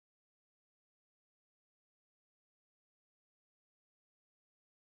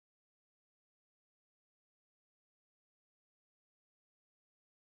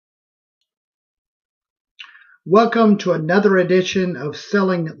Welcome to another edition of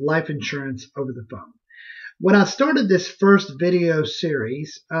Selling Life Insurance Over the Phone. When I started this first video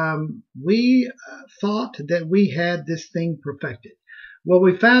series, we thought that we had this thing perfected. Well,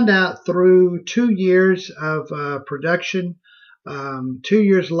 we found out through 2 years of production, 2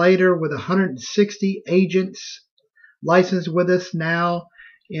 years later with 160 agents licensed with us now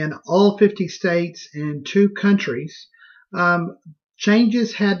in all 50 states and 2 countries,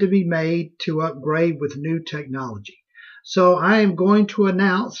 changes had to be made to upgrade with new technology. So I am going to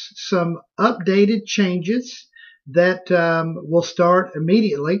announce some updated changes that will start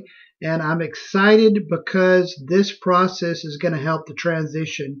immediately. And I'm excited because this process is going to help the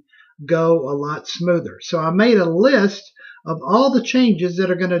transition go a lot smoother. So I made a list of all the changes that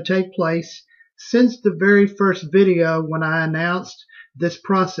are going to take place since the very first video when I announced this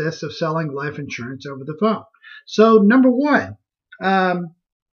process of selling life insurance over the phone. So number one, not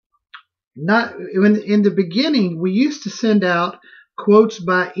in the beginning, we used to send out quotes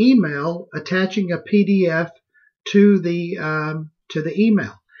by email, attaching a PDF to the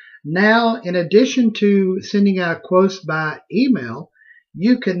email. Now, in addition to sending out quotes by email,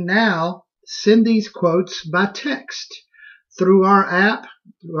 you can now send these quotes by text through our app,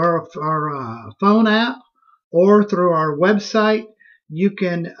 our phone app, or through our website. You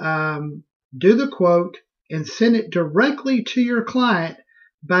can do the quote and send it directly to your client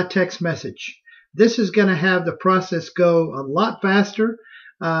by text message. This is going to have the process go a lot faster.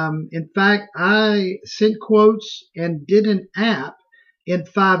 In fact, I sent quotes and did an app in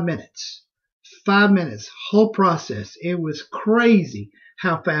 5 minutes. 5 minutes, whole process. It was crazy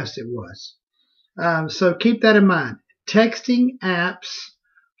how fast it was. So keep that in mind. Texting apps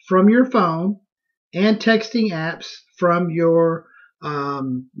from your phone and texting apps from your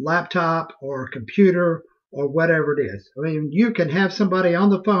laptop or computer or whatever it is. I mean, you can have somebody on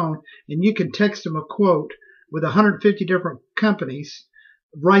the phone and you can text them a quote with 150 different companies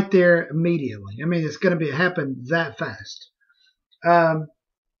right there immediately. I mean, it's going to happen that fast. The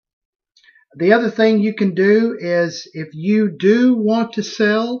other thing you can do is if you do want to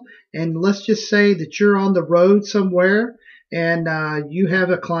sell, and let's just say that you're on the road somewhere and you have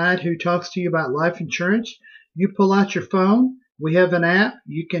a client who talks to you about life insurance, you pull out your phone. We have an app.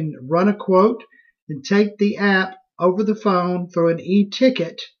 You can run a quote and take the app over the phone through an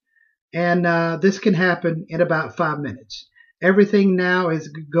e-ticket, and this can happen in about 5 minutes. Everything now is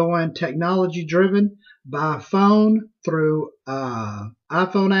going technology driven by phone through iPhone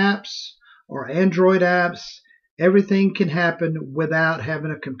apps or Android apps. Everything can happen without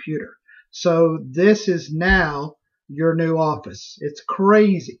having a computer. So this is now your new office. It's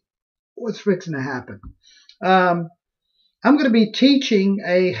crazy what's fixing to happen. I'm going to be teaching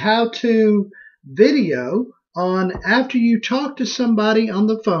a how-to video on after you talk to somebody on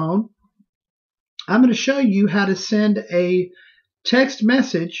the phone. I'm going to show you how to send a text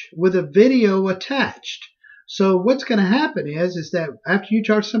message with a video attached. So what's going to happen is that after you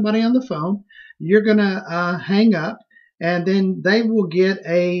talk to somebody on the phone, you're going to hang up, and then they will get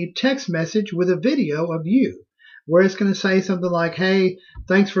a text message with a video of you where it's going to say something like, hey,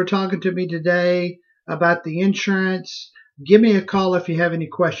 thanks for talking to me today about the insurance. Give me a call if you have any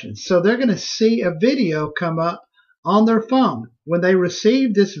questions. So they're going to see a video come up on their phone. When they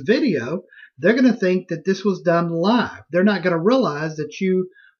receive this video, they're going to think that this was done live. They're not going to realize that you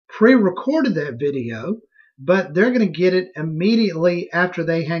pre-recorded that video, but they're going to get it immediately after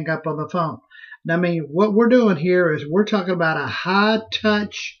they hang up on the phone. Now, I mean, what we're doing here is we're talking about a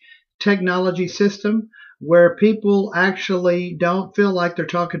high-touch technology system where people actually don't feel like they're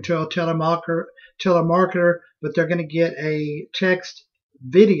talking to a telemarketer, but they're going to get a text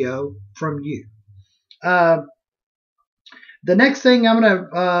video from you. The next thing I'm going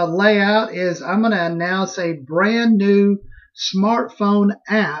to lay out is I'm going to announce a brand new smartphone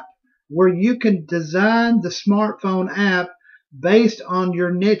app where you can design the smartphone app based on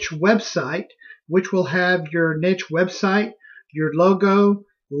your niche website, which will have your niche website, your logo,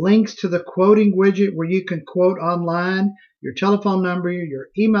 links to the quoting widget where you can quote online, your telephone number, your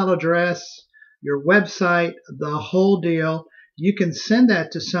email address, your website, the whole deal. You can send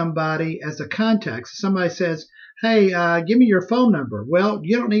that to somebody as a contact. So somebody says, hey, give me your phone number. Well,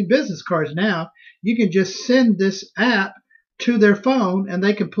 you don't need business cards now. You can just send this app to their phone and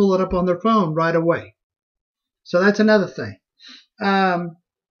they can pull it up on their phone right away. So that's another thing. We're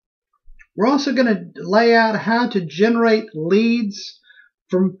also going to lay out how to generate leads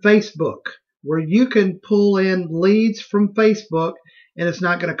from Facebook, where you can pull in leads from Facebook and it's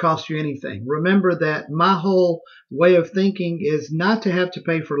not going to cost you anything. Remember that my whole way of thinking is not to have to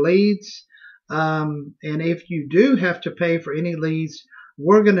pay for leads. And if you do have to pay for any leads,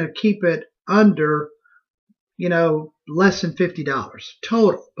 we're going to keep it under less than $50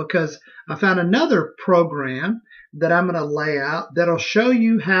 total, because I found another program that I'm going to lay out that'll show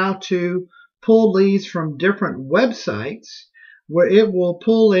you how to pull leads from different websites, where it will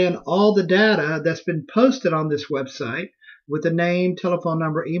pull in all the data that's been posted on this website with the name, telephone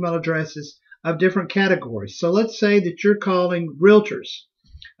number, email addresses of different categories. So let's say that you're calling realtors.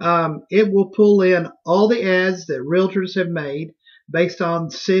 It will pull in all the ads that realtors have made based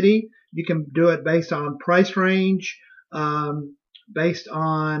on city. You can do it based on price range, based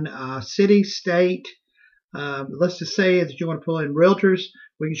on city, state. Let's just say that you want to pull in realtors.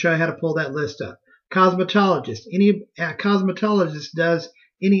 We can show you how to pull that list up. Cosmetologist. Any cosmetologist does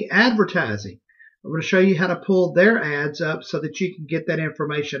any advertising. I'm going to show you how to pull their ads up so that you can get that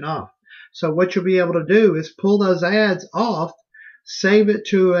information off. So what you'll be able to do is pull those ads off, save it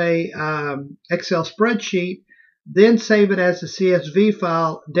to a Excel spreadsheet, then save it as a CSV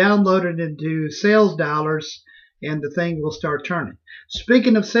file, download it into sales dollars, and the thing will start turning.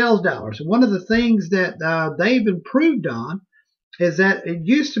 Speaking of sales dollars, one of the things that they've improved on is that it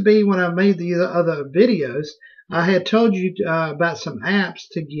used to be, when I made the other videos, I had told you about some apps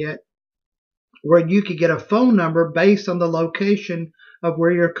to get where you could get a phone number based on the location of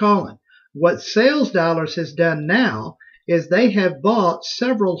where you're calling. What Sales Dollars has done now is they have bought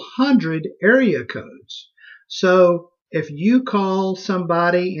several hundred area codes. So if you call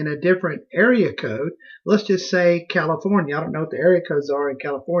somebody in a different area code, let's just say California, I don't know what the area codes are in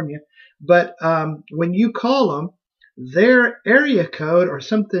California, but when you call them, their area code or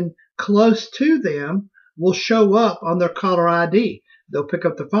something close to them will show up on their caller ID. They'll pick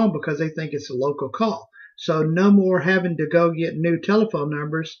up the phone because they think it's a local call. So no more having to go get new telephone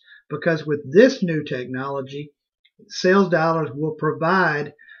numbers, because with this new technology, Sales Dollars will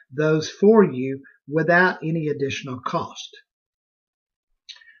provide those for you without any additional cost.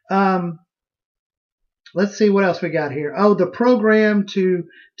 Let's see what else we got here. Oh, the program to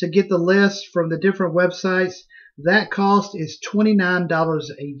get the list from the different websites, that cost is $29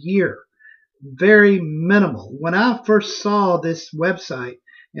 a year. Very minimal. When I first saw this website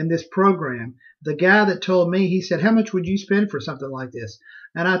and this program, the guy that told me, he said, how much would you spend for something like this?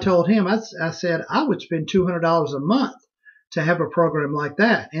 And I told him, I said, I would spend $200 a month to have a program like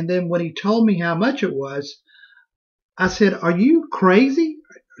that. And then when he told me how much it was, I said, are you crazy?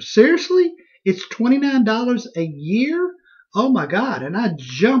 Seriously? It's $29 a year? Oh my God. And I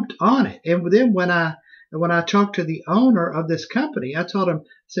jumped on it. And then when I talked to the owner of this company, I told him, I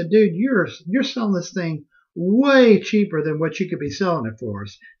said, dude, you're selling this thing way cheaper than what you could be selling it for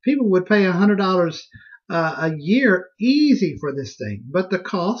us. People would pay $100 a year easy for this thing, but the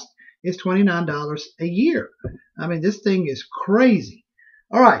cost is $29 a year. I mean, this thing is crazy.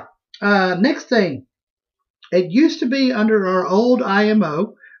 All right, next thing. It used to be under our old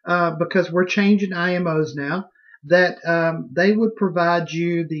IMO, because we're changing IMOs now, that they would provide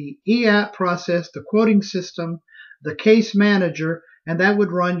you the e-app process, the quoting system, the case manager, and that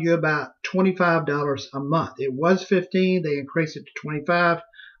would run you about $25 a month. It was $15, they increased it to $25.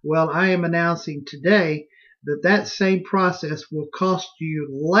 Well, I am announcing today that that same process will cost you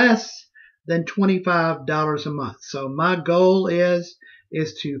less than $25 a month. So my goal is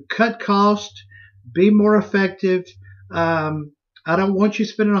to cut cost, be more effective. I don't want you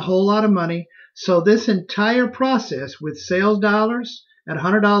spending a whole lot of money. So this entire process with Sales Dollars at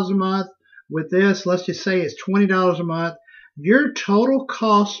 $100 a month, with this, let's just say it's $20 a month, your total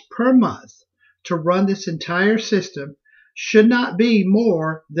cost per month to run this entire system should not be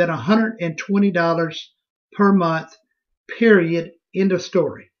more than $120 per month, period, end of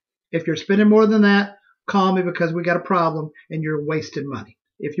story. If you're spending more than that, call me, because we got a problem and you're wasting money.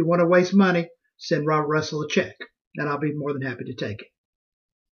 If you want to waste money, send Robert Russell a check, and I'll be more than happy to take it.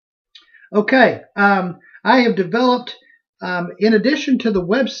 Okay, I have developed, in addition to the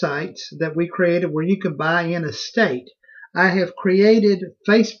websites that we created where you can buy in a state, I have created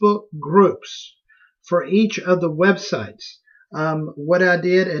Facebook groups for each of the websites. What I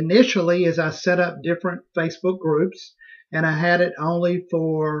did initially is I set up different Facebook groups, and I had it only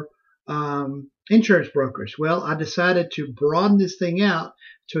for insurance brokers. Well, I decided to broaden this thing out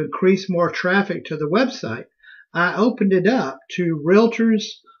to increase more traffic to the website. I opened it up to realtors,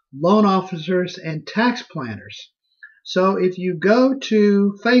 loan officers, and tax planners. So if you go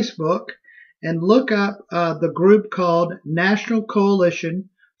to Facebook and look up the group called National Coalition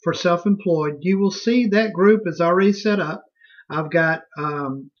for Self-Employed, you will see that group is already set up. I've got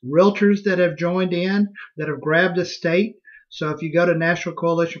realtors that have joined in, that have grabbed a state. So if you go to National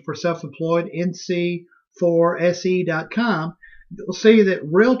Coalition for Self-Employed, nc4se.com, you'll see that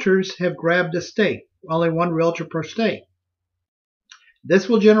realtors have grabbed a state, only one realtor per state. This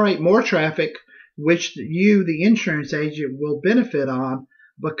will generate more traffic which you, the insurance agent, will benefit on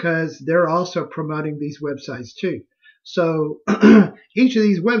because they're also promoting these websites too. So each of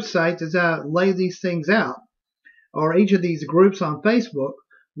these websites, as I lay these things out, or each of these groups on Facebook,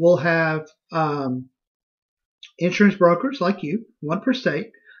 will have insurance brokers like you, one per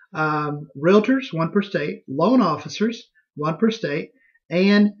state, realtors, one per state, loan officers, one per state,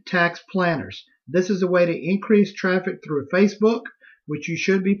 and tax planners. This is a way to increase traffic through Facebook, which you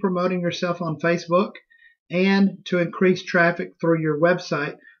should be promoting yourself on Facebook, and to increase traffic through your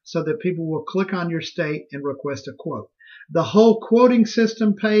website so that people will click on your state and request a quote. The whole quoting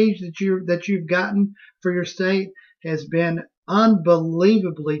system page that you've gotten for your state has been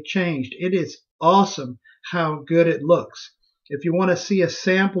unbelievably changed. It is awesome how good it looks. If you want to see a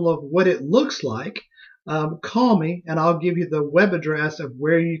sample of what it looks like, call me and I'll give you the web address of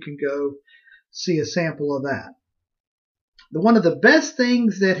where you can go see a sample of that. One of the best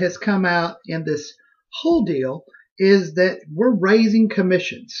things that has come out in this whole deal is that we're raising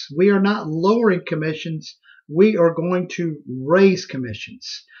commissions. We are not lowering commissions. We are going to raise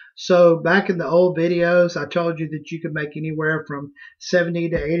commissions. So back in the old videos, I told you that you could make anywhere from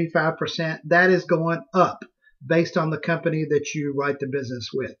 70 to 85%. That is going up based on the company that you write the business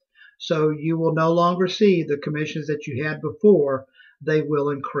with. So you will no longer see the commissions that you had before. They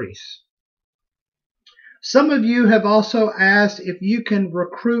will increase. Some of you have also asked if you can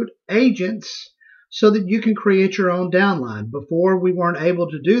recruit agents so that you can create your own downline. Before, we weren't able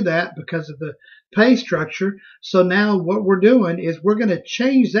to do that because of the pay structure. So now what we're doing is we're going to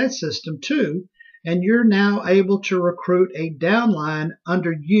change that system too, and you're now able to recruit a downline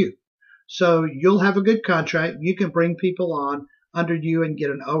under you. So you'll have a good contract. You can bring people on under you and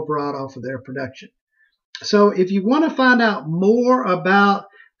get an override off of their production. So if you want to find out more about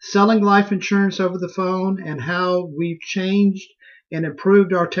selling life insurance over the phone and how we've changed and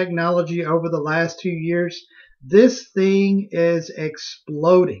improved our technology over the last 2 years, this thing is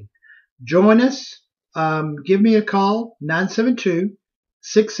exploding. Join us. Give me a call,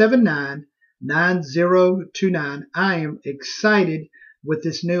 972-679-9029. I am excited with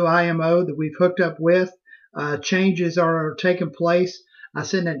this new IMO that we've hooked up with. Changes are taking place. I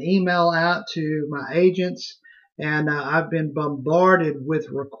sent an email out to my agents, and I've been bombarded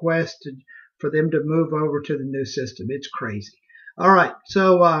with requests for them to move over to the new system. It's crazy. All right,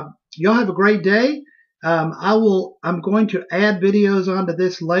 so y'all have a great day. I'm going to add videos onto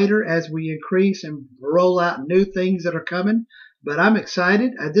this later as we increase and roll out new things that are coming. But I'm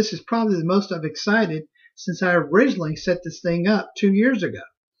excited. This is probably the most I've excited since I originally set this thing up 2 years ago.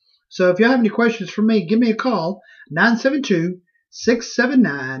 So if you have any questions for me, give me a call,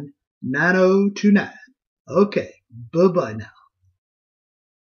 972-679-9029. Okay, bye-bye now.